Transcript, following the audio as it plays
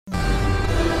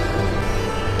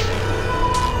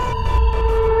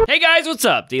guys, what's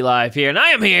up? D-Live here, and I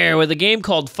am here with a game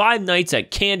called Five Nights at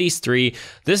Candy's 3.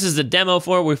 This is the demo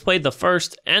for it. We've played the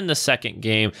first and the second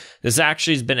game. This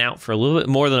actually has been out for a little bit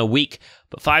more than a week,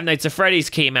 but Five Nights at Freddy's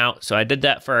came out, so I did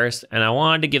that first, and I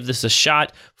wanted to give this a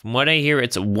shot. From what I hear,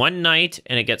 it's one night,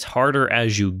 and it gets harder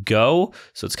as you go,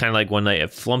 so it's kind of like One Night at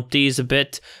Flumpty's a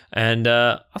bit, and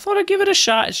I thought I'd give it a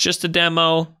shot. It's just a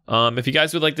demo. If you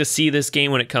guys would like to see this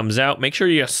game when it comes out, make sure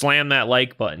you slam that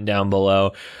like button down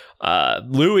below.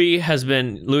 Louie,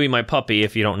 my puppy,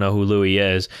 if you don't know who Louie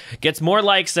is, gets more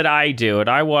likes than I do, and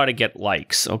I want to get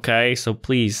likes, okay? So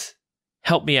please,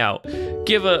 help me out.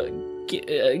 Give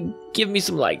me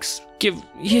some likes.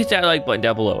 Hit that like button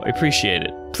down below. I appreciate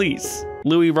it. Please.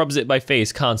 Louie rubs it in my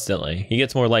face constantly. He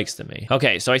gets more likes than me.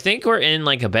 Okay, so I think we're in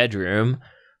like a bedroom.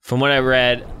 From what I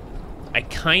read, I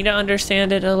kind of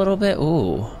understand it a little bit.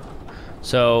 Ooh.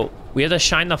 So we have to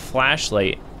shine the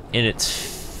flashlight in its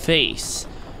face,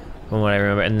 from what I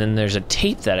remember. And then there's a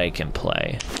tape that I can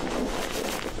play.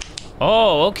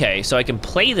 Oh, okay. So I can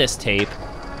play this tape,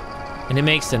 and it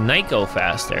makes the night go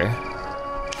faster.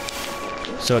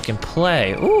 So it can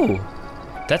play. Ooh,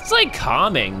 that's like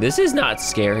calming. This is not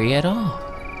scary at all.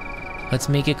 Let's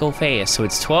make it go fast. So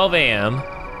it's 12 a.m.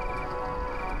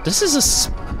 This is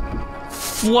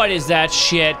what is that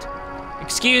shit?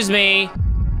 Excuse me.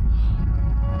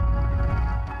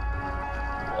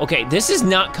 Okay, this is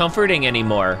not comforting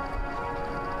anymore.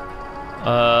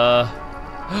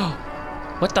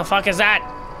 What the fuck is that?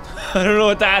 I don't know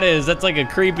what that is. That's like a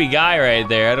creepy guy right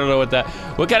there. I don't know what that.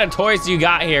 What kind of toys do you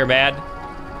got here, man?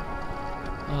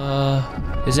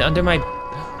 Is it under my...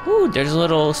 Ooh, there's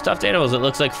little stuffed animals. It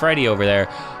looks like Freddy over there.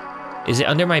 Is it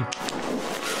under my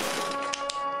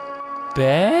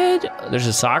bed? There's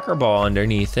a soccer ball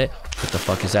underneath it. What the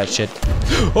fuck is that shit?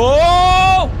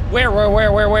 Oh! Where?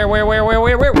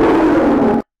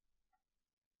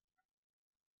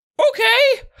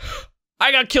 Okay!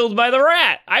 I got killed by the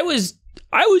rat. I was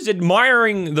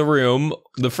admiring the room,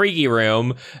 the freaky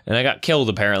room, and I got killed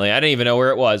apparently. I didn't even know where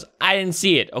it was. I didn't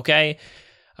see it, okay?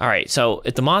 All right, so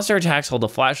if the monster attacks, hold the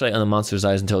flashlight on the monster's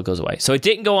eyes until it goes away. So it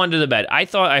didn't go under the bed. I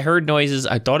thought I heard noises.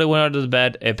 I thought it went under the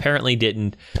bed. It apparently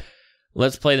didn't.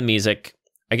 Let's play the music.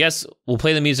 I guess we'll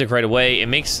play the music right away.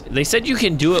 They said you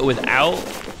can do it without,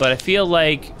 but I feel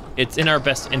like it's in our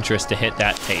best interest to hit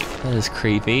that tape. That is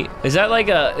creepy. Is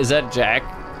that Jack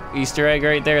Easter egg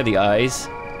right there, the eyes?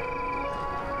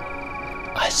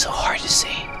 Oh, it's so hard to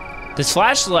see. This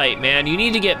flashlight, man, you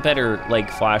need to get better, like,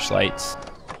 flashlights.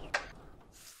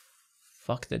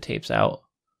 Fuck, the tape's out.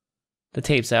 The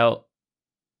tape's out.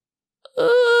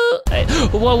 Whoa,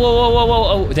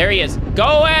 oh, there he is. Go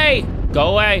away!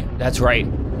 Go away. That's right.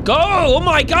 Go! Oh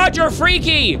my God, you're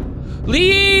freaky!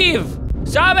 Leave!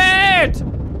 Stop it!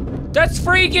 That's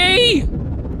freaky!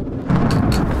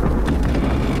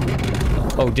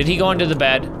 Oh, did he go under the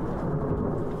bed?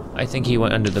 I think he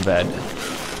went under the bed.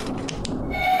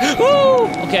 Woo!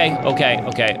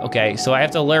 Okay. So I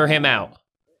have to lure him out.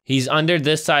 He's under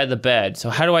this side of the bed. So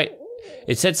how do I...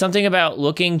 It said something about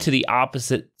looking to the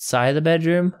opposite side of the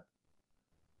bedroom.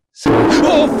 So...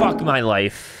 Oh, fuck my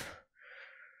life.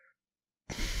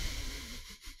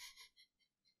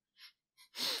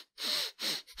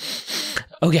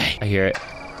 Okay, I hear it.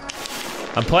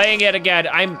 I'm playing it again.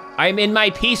 I'm in my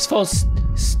peaceful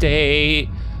state.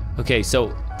 Okay,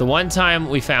 so the one time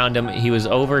we found him, he was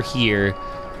over here.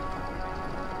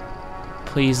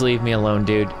 Please leave me alone,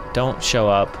 dude. Don't show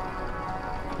up.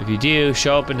 If you do,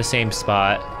 show up in the same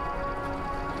spot.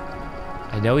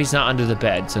 I know he's not under the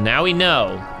bed, so now we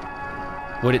know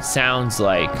what it sounds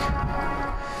like.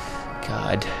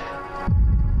 God.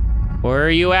 Where are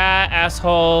you at,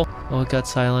 asshole? Oh, it got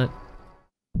silent.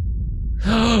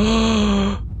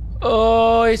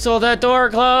 Oh, he saw that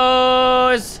door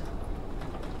close.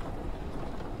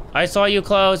 I saw you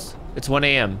close. It's 1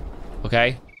 a.m.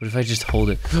 Okay? What if I just hold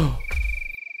it?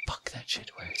 Fuck that shit.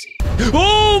 Where is he?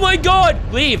 Oh my God!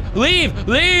 Leave!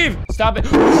 Stop it!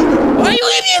 I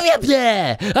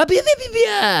had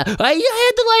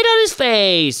the light on his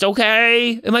face,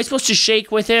 okay? Am I supposed to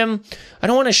shake with him? I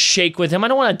don't want to shake with him. I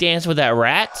don't want to dance with that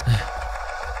rat.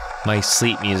 My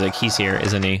sleep music. He's here,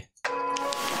 isn't he?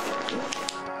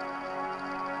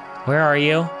 Where are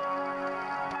you?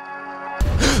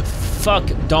 Fuck,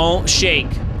 don't shake.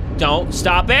 Don't,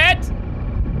 stop it!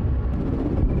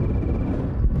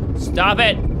 Stop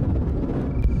it!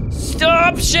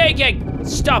 Stop shaking!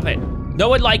 Stop it! No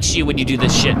one likes you when you do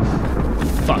this shit.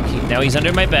 Fuck, now he's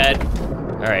under my bed.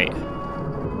 All right.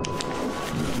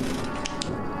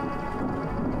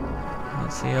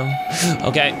 Let's see him.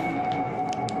 Okay.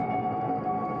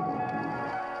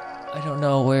 I don't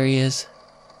know where he is.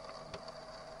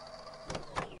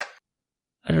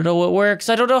 I don't know what works.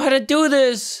 I don't know how to do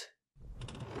this.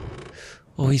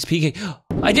 Oh, he's peeking.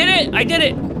 I did it! I did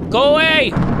it! Go away!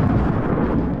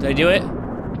 Did I do it?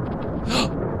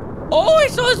 Oh, I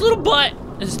saw his little butt!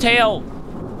 His tail.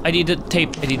 I need to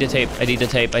tape. I need to tape. I need to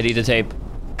tape. I need to tape.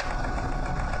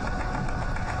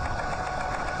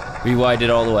 Rewind it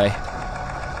all the way.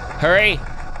 Hurry!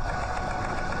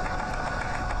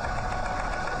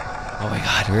 Oh my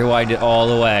god, rewind it all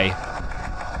the way.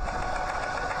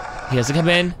 He has to come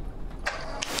in.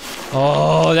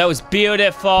 Oh, that was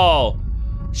beautiful!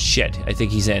 Shit, I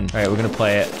think he's in. All right, we're gonna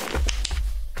play it.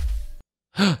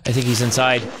 I think he's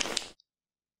inside.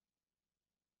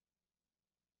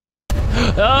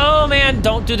 Oh man,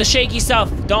 don't do the shaky stuff.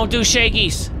 Don't do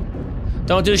shakies.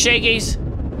 Don't do shakies.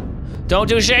 Don't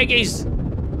do shakies.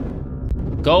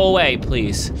 Go away,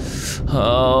 please.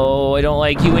 Oh, I don't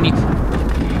like you when you...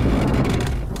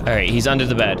 All right, he's under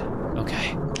the bed.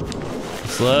 Okay,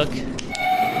 let's look.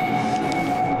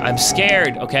 I'm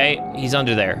scared, okay? He's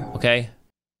under there, okay?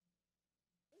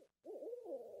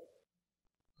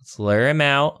 Let's lure him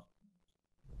out.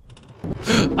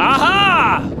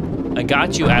 Aha! I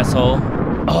got you, asshole.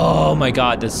 Oh my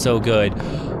god, that's so good.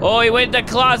 Oh, he went in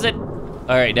the closet.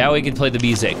 All right, now we can play the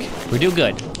music. We're doing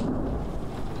good.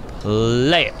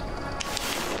 Play it.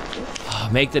 Oh,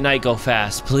 make the night go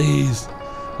fast, please.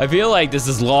 I feel like this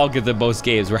is longer than most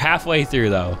games. We're halfway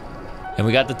through though. And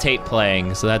we got the tape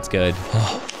playing, so that's good.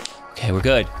 Oh, okay, we're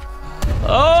good.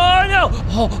 Oh no!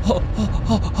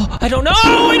 I don't know!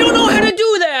 I don't know how to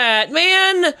do that,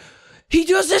 man! He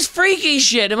does this freaky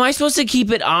shit. Am I supposed to keep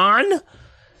it on?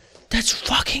 That's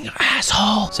fucking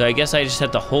asshole. So I guess I just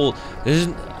have to hold.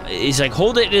 He's like,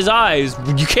 hold it in his eyes.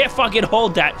 You can't fucking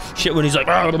hold that shit when he's like,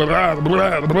 blah, blah, blah,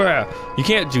 blah, blah. You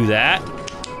can't do that.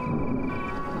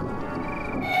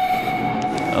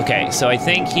 Okay, so I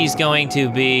think he's going to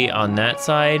be on that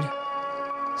side.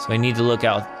 So I need to look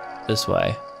out this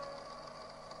way.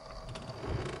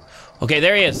 Okay,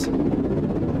 there he is.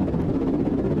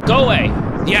 Go away.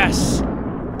 Yes.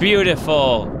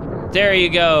 Beautiful. There he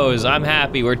goes. I'm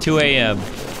happy. We're 2 a.m.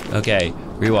 Okay,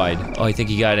 rewind. Oh, I think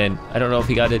he got in. I don't know if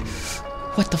he got in.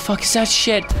 What the fuck is that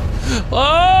shit?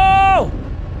 Oh!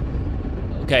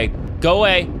 Okay, go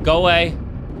away. Go away.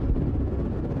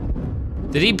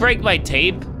 Did he break my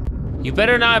tape? You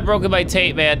better not have broken my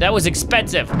tape, man. That was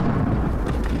expensive.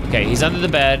 Okay, he's under the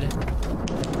bed.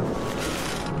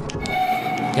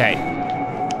 Okay.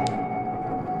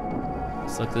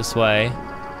 Let's look this way.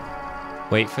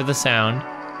 Wait for the sound.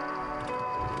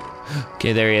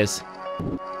 Okay, there he is.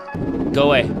 Go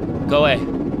away. Go away.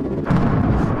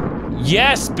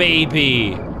 Yes,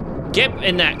 baby! Get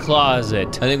in that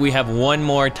closet. I think we have one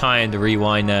more time to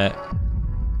rewind that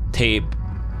tape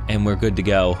and we're good to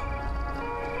go.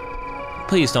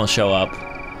 Please don't show up.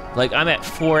 Like, I'm at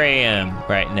 4 a.m.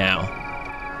 right now.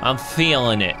 I'm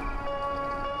feeling it.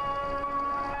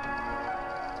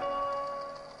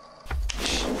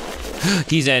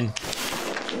 He's in.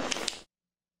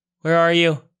 Where are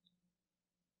you?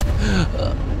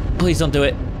 Please don't do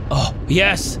it. Oh,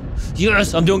 yes!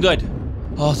 Yes, I'm doing good.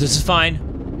 Oh, this is fine.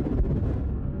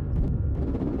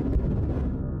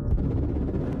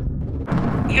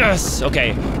 Yes!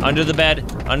 Okay, under the bed,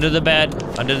 under the bed,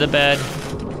 under the bed.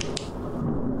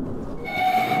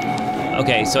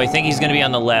 Okay, so I think he's gonna be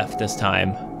on the left this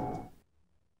time.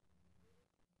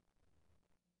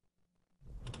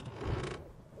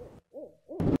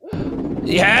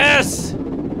 Yes!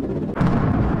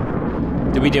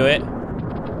 Did we do it?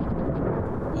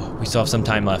 Oh, we still have some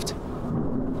time left.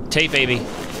 Tape, baby.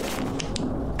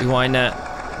 Rewind that.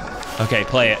 Okay,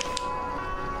 play it.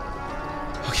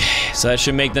 Okay, so that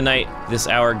should make the night, this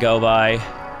hour go by.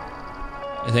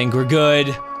 I think we're good.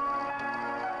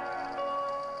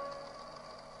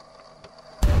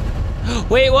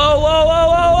 Wait, whoa, whoa, whoa,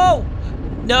 whoa, whoa!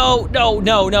 No, no,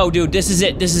 no, no, dude, this is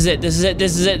it, this is it, this is it,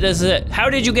 this is it, this is it. How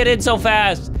did you get in so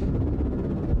fast?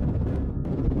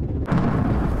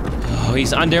 Oh,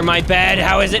 he's under my bed.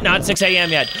 How is it not 6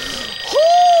 a.m. yet?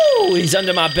 Whoo! He's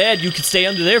under my bed. You can stay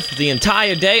under there for the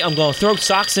entire day. I'm gonna throw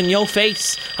socks in your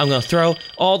face. I'm gonna throw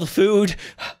all the food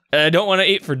I don't want to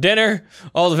eat for dinner,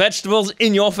 all the vegetables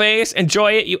in your face.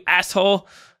 Enjoy it, you asshole.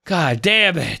 God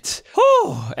damn it.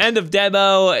 Whew. End of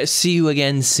demo. See you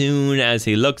again soon as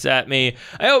he looks at me.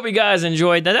 I hope you guys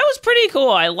enjoyed that. That was pretty cool.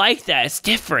 I like that. It's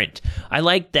different. I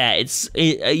like that.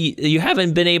 You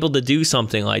haven't been able to do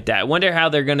something like that. I wonder how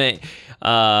they're going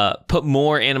to put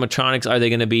more animatronics. Are they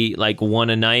going to be like one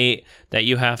a night that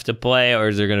you have to play, or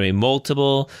is there going to be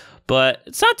multiple? But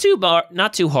it's not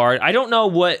too hard. I don't know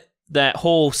what that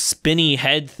whole spinny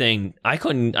head thing, I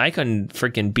couldn't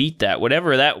freaking beat that.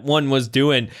 Whatever that one was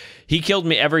doing, he killed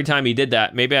me every time he did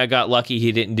that. Maybe I got lucky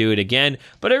he didn't do it again,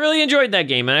 but I really enjoyed that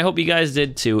game, and I hope you guys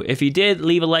did too. If you did,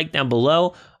 leave a like down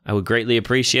below. I would greatly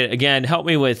appreciate it. Again, help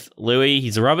me with Louis.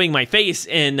 He's rubbing my face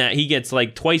in that he gets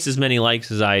like twice as many likes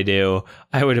as I do.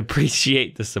 I would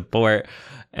appreciate the support,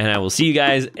 and I will see you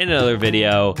guys in another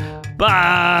video. Bye!